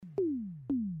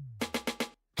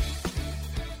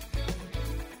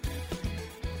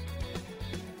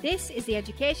This is the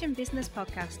Education Business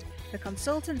Podcast for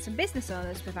consultants and business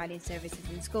owners providing services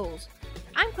in schools.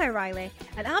 I'm Claire Riley,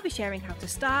 and I'll be sharing how to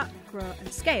start, grow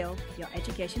and scale your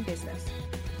education business.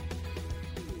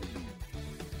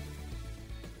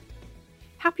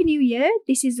 Happy New Year!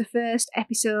 This is the first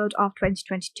episode of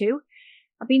 2022.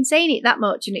 I've been saying it that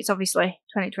much, and it's obviously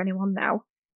 2021 now,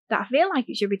 that I feel like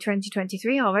it should be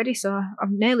 2023 already, so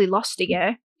I've nearly lost a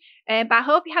year. But I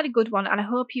hope you had a good one, and I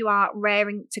hope you are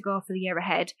raring to go for the year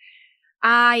ahead.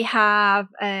 I have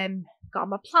got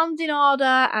my plans in order,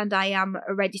 and I am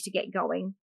ready to get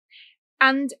going.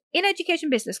 And in Education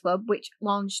Business Club, which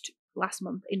launched last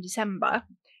month in December,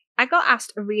 I got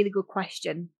asked a really good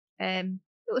question. It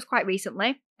was quite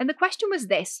recently, and the question was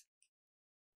this.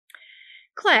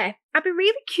 Claire, I'd be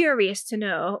really curious to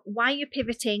know why you're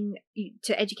pivoting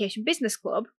to Education Business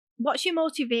Club. What's your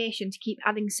motivation to keep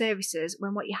adding services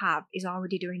when what you have is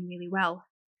already doing really well?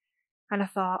 And I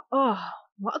thought, oh,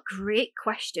 what a great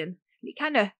question. It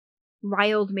kind of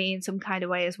riled me in some kind of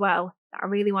way as well, that I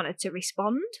really wanted to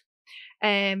respond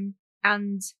and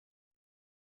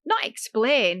not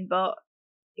explain, but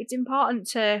it's important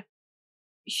to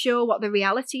show what the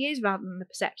reality is rather than the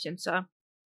perception. So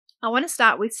I want to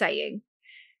start with saying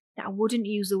that I wouldn't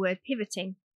use the word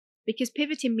pivoting, because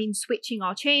pivoting means switching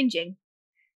or changing.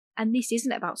 And this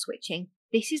isn't about switching.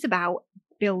 This is about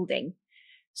building.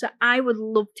 So I would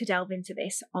love to delve into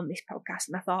this on this podcast.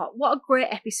 And I thought, what a great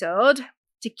episode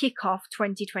to kick off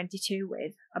 2022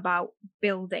 with, about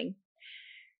building.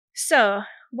 So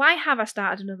why have I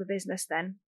started another business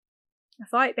then? I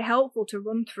thought it'd be helpful to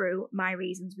run through my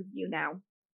reasons with you now.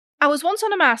 I was once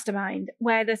on a mastermind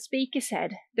where the speaker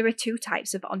said there are two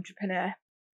types of entrepreneur.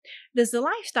 There's the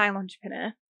lifestyle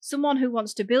entrepreneur, someone who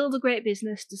wants to build a great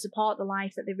business to support the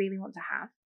life that they really want to have,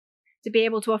 to be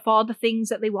able to afford the things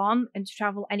that they want and to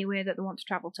travel anywhere that they want to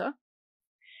travel to.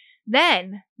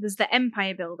 Then there's the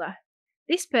empire builder.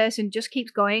 This person just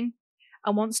keeps going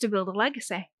and wants to build a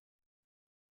legacy,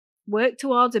 work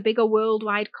towards a bigger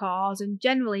worldwide cause, and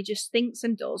generally just thinks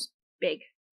and does big.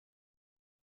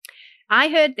 I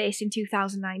heard this in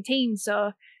 2019,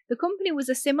 so the company was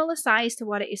a similar size to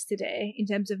what it is today in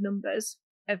terms of numbers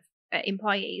of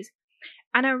employees,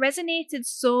 and I resonated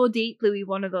so deeply with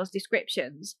one of those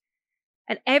descriptions,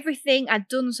 and everything I'd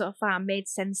done so far made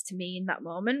sense to me in that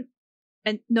moment,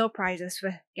 and no prizes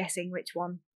for guessing which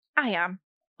one I am.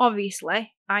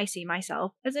 Obviously, I see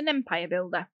myself as an empire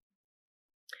builder.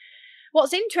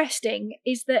 What's interesting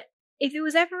is that if there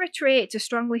was ever a trait to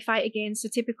strongly fight against a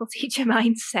typical teacher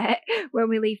mindset when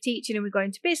we leave teaching and we go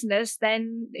into business,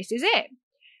 then this is it.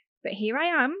 But here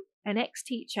I am, an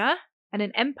ex-teacher and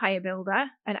an empire builder,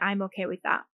 and I'm okay with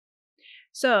that.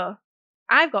 So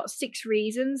I've got 6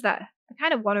 reasons that I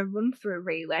kind of want to run through,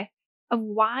 really, of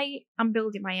why I'm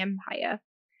building my empire.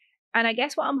 And I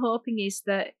guess what I'm hoping is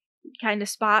that it kind of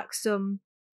sparks some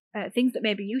things that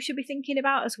maybe you should be thinking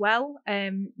about as well,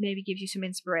 maybe gives you some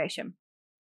inspiration.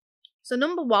 So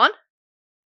number 1,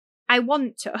 I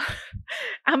want to.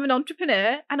 I'm an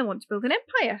entrepreneur and I want to build an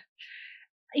empire.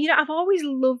 You know, I've always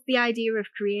loved the idea of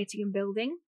creating and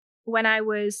building. When I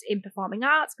was in performing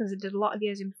arts, because I did a lot of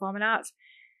years in performing arts,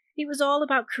 it was all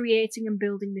about creating and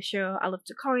building the show. I love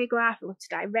to choreograph, I love to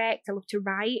direct, I love to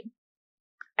write.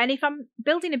 And if I'm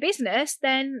building a business,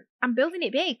 then I'm building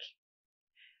it big.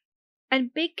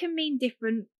 And big can mean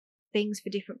different things for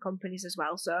different companies as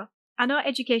well. So I know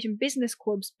Education Business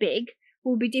Club's big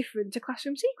will be different to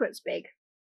Classroom Secrets big.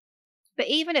 But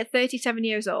even at 37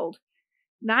 years old,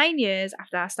 9 years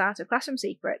after I started Classroom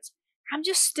Secrets, I'm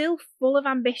just still full of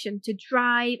ambition to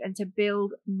drive and to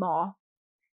build more.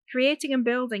 Creating and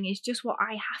building is just what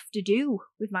I have to do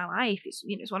with my life.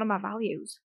 It's one of my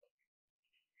values.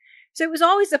 So it was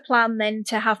always the plan then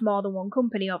to have more than one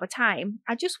company over time.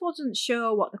 I just wasn't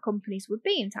sure what the companies would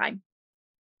be in time.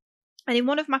 And in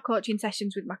one of my coaching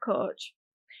sessions with my coach,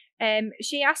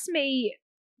 she asked me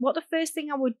what the first thing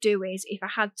I would do is if I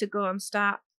had to go and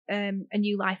start a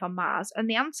new life on Mars. And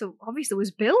the answer obviously was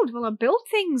build. Well, I build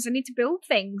things. I need to build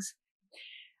things.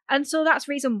 And so that's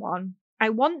reason 1. I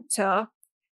want to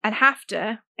and have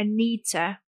to and need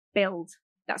to build.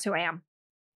 That's who I am.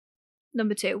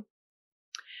 Number 2,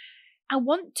 I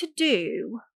want to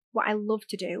do what I love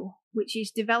to do, which is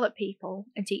develop people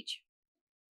and teach.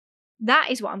 That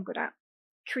is what I'm good at.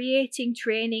 Creating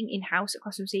training in-house at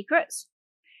Classroom Secrets,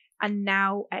 and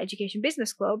now at Education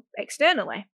Business Club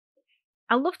externally.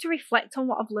 I love to reflect on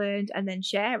what I've learned and then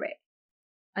share it.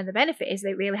 And the benefit is that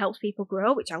it really helps people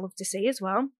grow, which I love to see as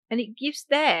well. And it gives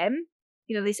them,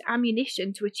 this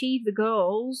ammunition to achieve the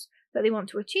goals that they want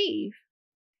to achieve.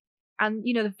 And,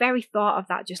 the very thought of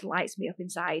that just lights me up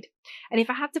inside. And if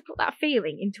I had to put that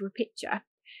feeling into a picture,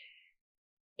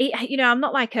 I'm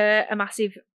not like a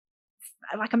massive,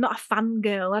 like, I'm not a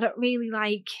fangirl.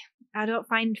 I don't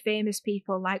find famous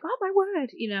people like, oh my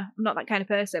word, I'm not that kind of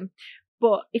person.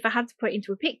 But if I had to put it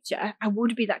into a picture, I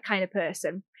would be that kind of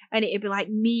person. And it'd be like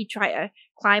me trying to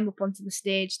climb up onto the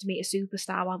stage to meet a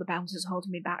superstar while the bouncer's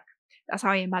holding me back. That's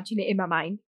how I imagine it in my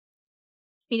mind.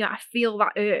 I feel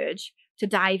that urge to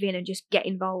dive in and just get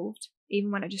involved,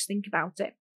 even when I just think about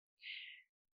it.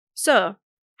 So,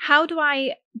 how do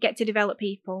I get to develop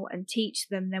people and teach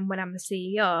them then when I'm the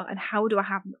CEO? And how do I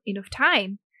have enough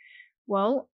time?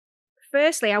 Well,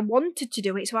 firstly, I wanted to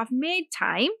do it, so I've made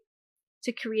time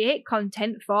to create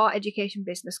content for Education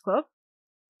Business Club.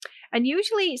 And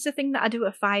usually it's the thing that I do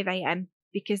at 5 a.m.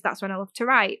 because that's when I love to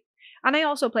write. And I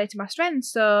also play to my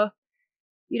strengths. So,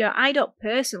 I don't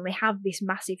personally have this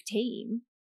massive team.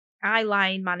 I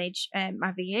line manage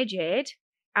my VA Jade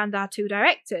and our 2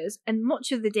 directors, and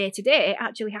much of the day-to-day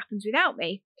actually happens without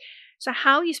me. So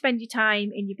how you spend your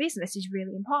time in your business is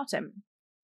really important.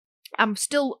 I'm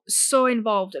still so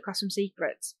involved at Classroom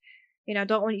Secrets. I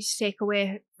don't want you to take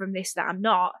away from this that I'm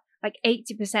not. Like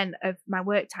 80% of my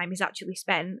work time is actually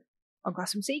spent on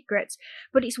Classroom Secrets,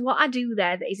 but it's what I do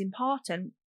there that is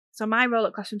important. So my role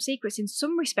at Classroom Secrets in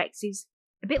some respects is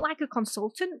a bit like a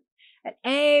consultant, and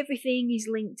everything is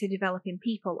linked to developing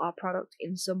people or product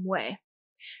in some way.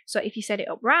 So if you set it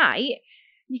up right,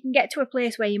 you can get to a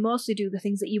place where you mostly do the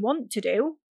things that you want to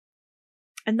do.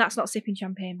 And that's not sipping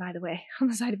champagne, by the way, on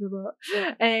the side of a boat.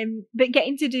 But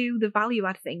getting to do the value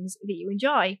add things that you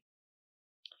enjoy.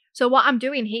 So what I'm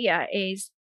doing here is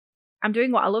I'm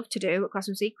doing what I love to do at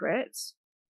Classroom Secrets.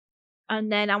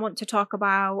 And then I want to talk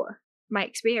about my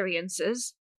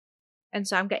experiences. And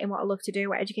so I'm getting what I love to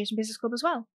do at Education Business Club as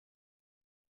well.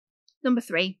 Number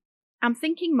 3, I'm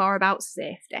thinking more about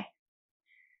safety.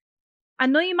 I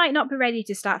know you might not be ready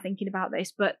to start thinking about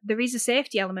this, but there is a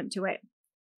safety element to it.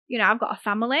 I've got a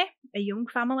family, a young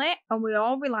family, and we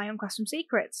all rely on Classroom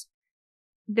Secrets.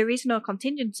 There is no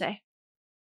contingency.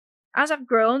 As I've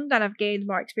grown and I've gained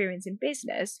more experience in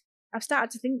business, I've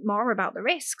started to think more about the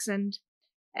risks, and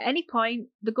at any point,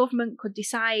 the government could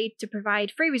decide to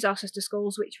provide free resources to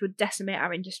schools which would decimate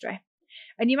our industry.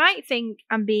 And you might think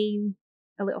I'm being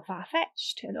a little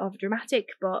far-fetched and overdramatic,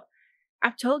 but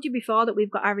I've told you before that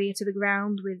we've got our ear to the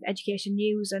ground with education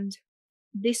news, and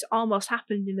this almost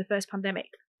happened in the first pandemic.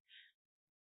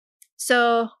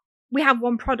 So we have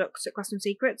one product at Classroom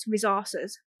Secrets,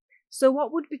 resources. So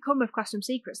what would become of Classroom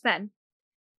Secrets then?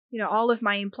 All of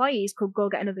my employees could go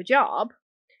get another job,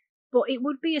 but it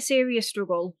would be a serious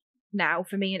struggle now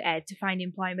for me and Ed to find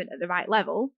employment at the right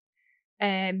level,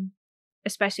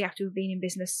 especially after we've been in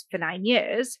business for 9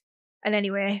 years. And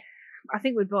anyway, I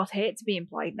think we'd both hate to be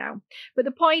employed now. But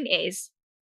the point is,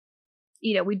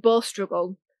 we'd both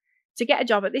struggle to get a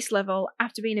job at this level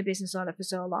after being a business owner for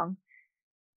so long.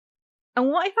 And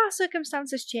what if our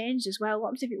circumstances changed as well? What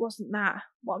happens if it wasn't that?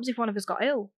 What happens if one of us got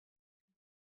ill?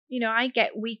 I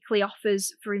get weekly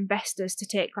offers for investors to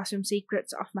take Classroom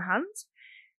Secrets off my hands.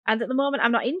 And at the moment,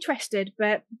 I'm not interested.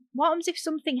 But what happens if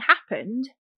something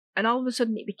happened and all of a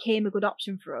sudden it became a good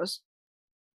option for us?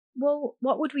 Well,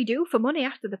 what would we do for money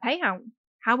after the payout?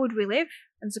 How would we live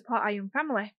and support our young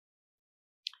family?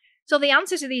 So the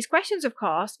answer to these questions, of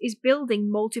course, is building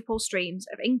multiple streams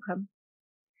of income.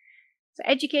 So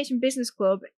Education Business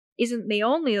Club isn't the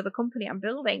only other company I'm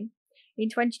building. In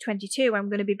 2022, I'm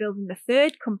going to be building the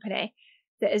 3rd company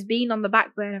that has been on the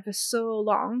back burner for so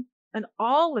long, and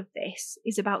all of this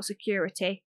is about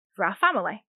security for our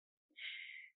family.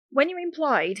 When you're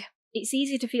employed, it's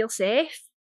easy to feel safe,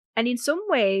 and in some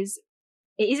ways,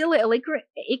 it is a little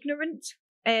ignorant.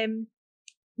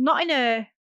 Not in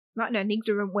an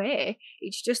ignorant way.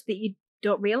 It's just that you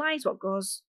don't realise what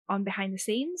goes on behind the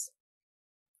scenes.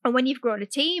 And when you've grown a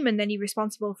team and then you're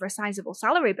responsible for a sizable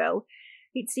salary bill,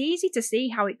 it's easy to see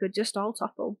how it could just all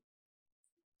topple.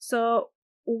 So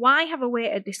why have I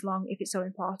waited this long if it's so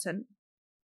important?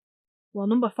 Well,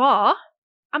 number 4,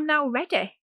 I'm now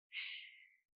ready.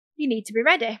 You need to be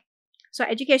ready. So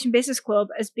Education Business Club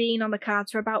has been on the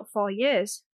cards for about 4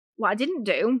 years. What I didn't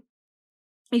do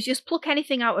is just pluck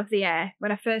anything out of the air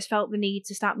when I first felt the need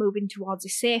to start moving towards a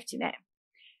safety net.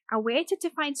 I waited to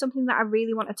find something that I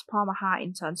really wanted to pour my heart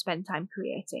into and spend time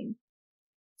creating.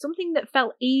 Something that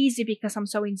felt easy because I'm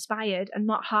so inspired, and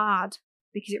not hard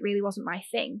because it really wasn't my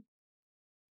thing.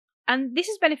 And this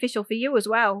is beneficial for you as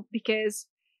well, because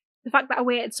the fact that I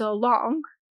waited so long,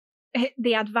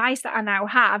 the advice that I now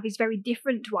have is very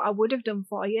different to what I would have done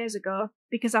 4 years ago,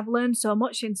 because I've learned so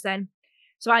much since then.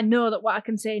 So I know that what I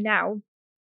can say now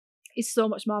is so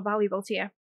much more valuable to you.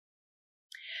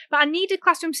 But I needed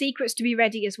Classroom Secrets to be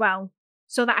ready as well,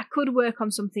 so that I could work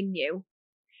on something new.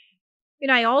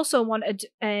 I also wanted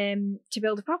to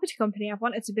build a property company. I've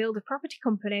wanted to build a property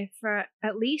company for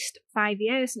at least 5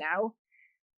 years now.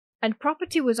 And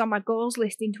property was on my goals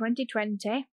list in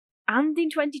 2020 and in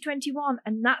 2021.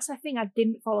 And that's a thing I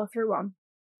didn't follow through on.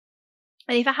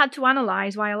 And if I had to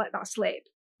analyse why I let that slip,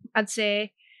 I'd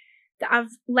say that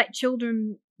I've let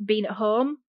children being at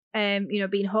home,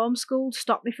 being homeschooled,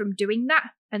 stop me from doing that.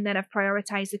 And then I've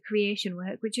prioritised the creation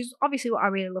work, which is obviously what I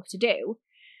really love to do.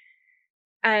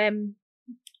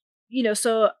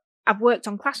 So I've worked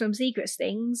on Classroom Secrets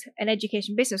things and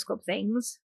Education Business Club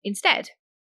things instead.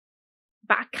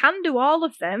 But I can do all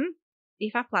of them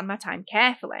if I plan my time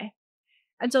carefully.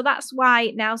 And so that's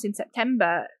why now since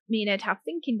September, me and Ed have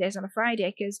thinking days on a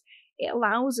Friday, because it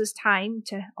allows us time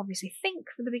to obviously think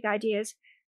for the big ideas,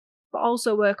 but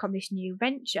also work on this new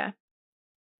venture.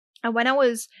 And when I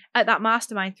was at that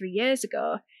mastermind 3 years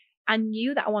ago, I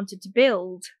knew that I wanted to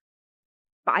build,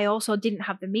 but I also didn't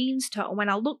have the means to. And when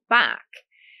I look back,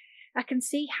 I can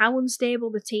see how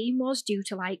unstable the team was due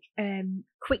to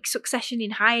quick succession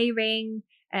in hiring.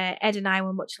 Ed and I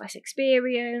were much less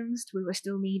experienced. We were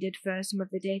still needed for some of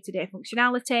the day-to-day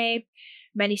functionality.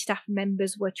 Many staff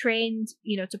members were trained,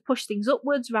 to push things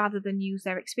upwards rather than use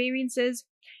their experiences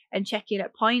and check in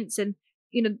at points. And,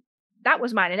 that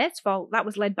was mine and Ed's fault. That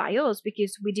was led by us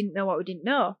because we didn't know what we didn't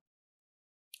know.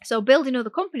 So building other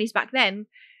companies back then,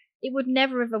 it would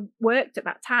never have worked at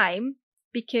that time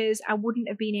because I wouldn't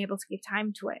have been able to give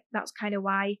time to it. That's kind of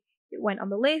why it went on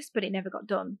the list, but it never got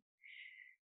done.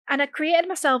 And I created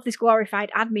myself this glorified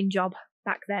admin job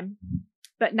back then.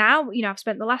 But now, I've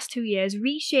spent the last 2 years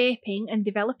reshaping and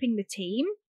developing the team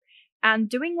and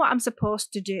doing what I'm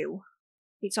supposed to do.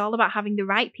 It's all about having the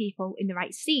right people in the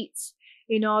right seats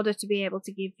in order to be able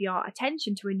to give your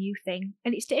attention to a new thing.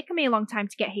 And it's taken me a long time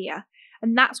to get here.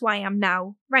 And that's why I'm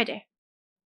now ready.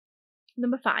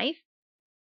 Number 5,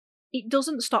 it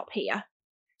doesn't stop here.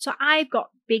 So I've got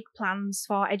big plans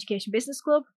for Education Business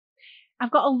Club.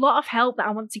 I've got a lot of help that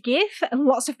I want to give and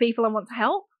lots of people I want to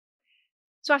help.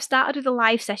 So I've started with the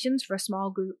live sessions for a small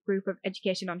group of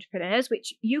education entrepreneurs,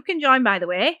 which you can join, by the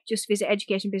way. Just visit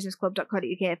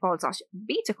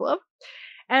educationbusinessclub.co.uk/beta club.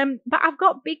 But I've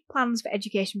got big plans for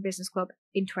Education Business Club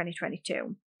in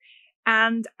 2022.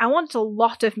 And I want a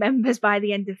lot of members by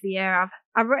the end of the year.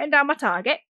 I've written down my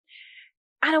target.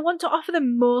 And I want to offer the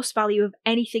most value of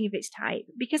anything of its type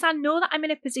because I know that I'm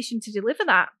in a position to deliver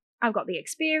that. I've got the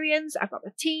experience, I've got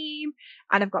the team,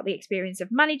 and I've got the experience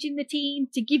of managing the team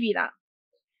to give you that.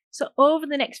 So over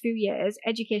the next few years,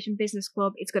 Education Business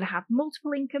Club, it's going to have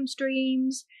multiple income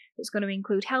streams. It's going to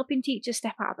include helping teachers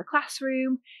step out of the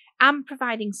classroom and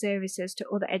providing services to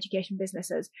other education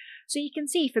businesses. So you can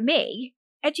see for me,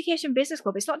 Education Business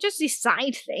Club, it's not just this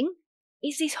side thing.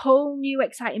 It's this whole new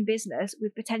exciting business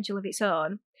with potential of its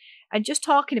own. And just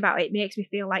talking about it makes me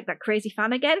feel like that crazy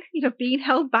fan again, being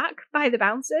held back by the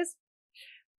bouncers.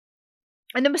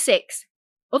 And number 6,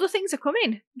 other things are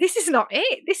coming. This is not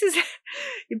it. This is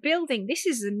building. This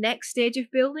is the next stage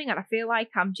of building. And I feel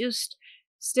like I'm just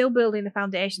still building the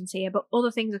foundations here, but other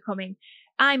things are coming.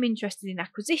 I'm interested in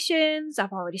acquisitions.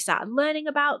 I've already started learning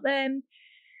about them.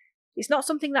 It's not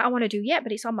something that I want to do yet,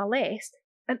 but it's on my list.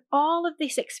 And all of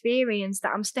this experience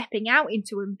that I'm stepping out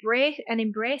into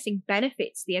embracing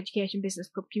benefits the Education Business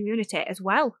Club community as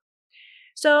well.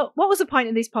 So what was the point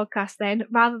of this podcast then,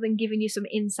 rather than giving you some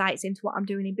insights into what I'm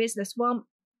doing in business? Well,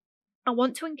 I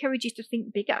want to encourage you to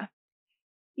think bigger.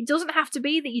 It doesn't have to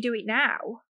be that you do it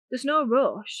now. There's no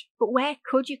rush. But where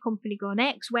could your company go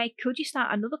next? Where could you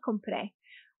start another company?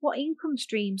 What income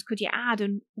streams could you add?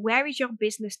 And where is your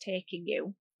business taking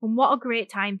you? And what a great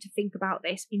time to think about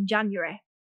this in January.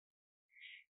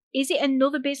 Is it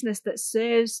another business that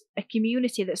serves a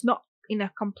community that's not in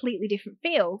a completely different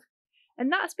field?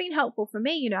 And that's been helpful for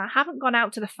me. I haven't gone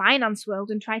out to the finance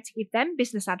world and tried to give them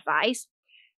business advice.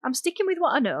 I'm sticking with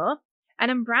what I know, and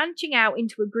I'm branching out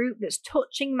into a group that's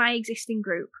touching my existing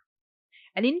group.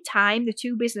 And in time, the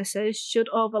two businesses should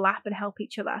overlap and help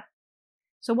each other.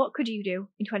 So what could you do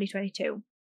in 2022?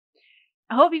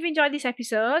 I hope you've enjoyed this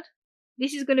episode.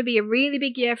 This is going to be a really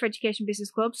big year for Education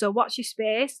Business Club, so watch your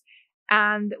space.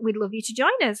 And we'd love you to join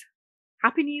us.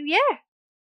 Happy New Year!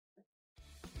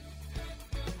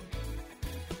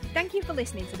 Thank you for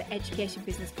listening to the Education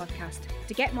Business Podcast.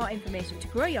 To get more information to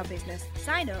grow your business,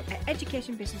 sign up at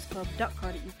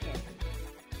educationbusinessclub.co.uk.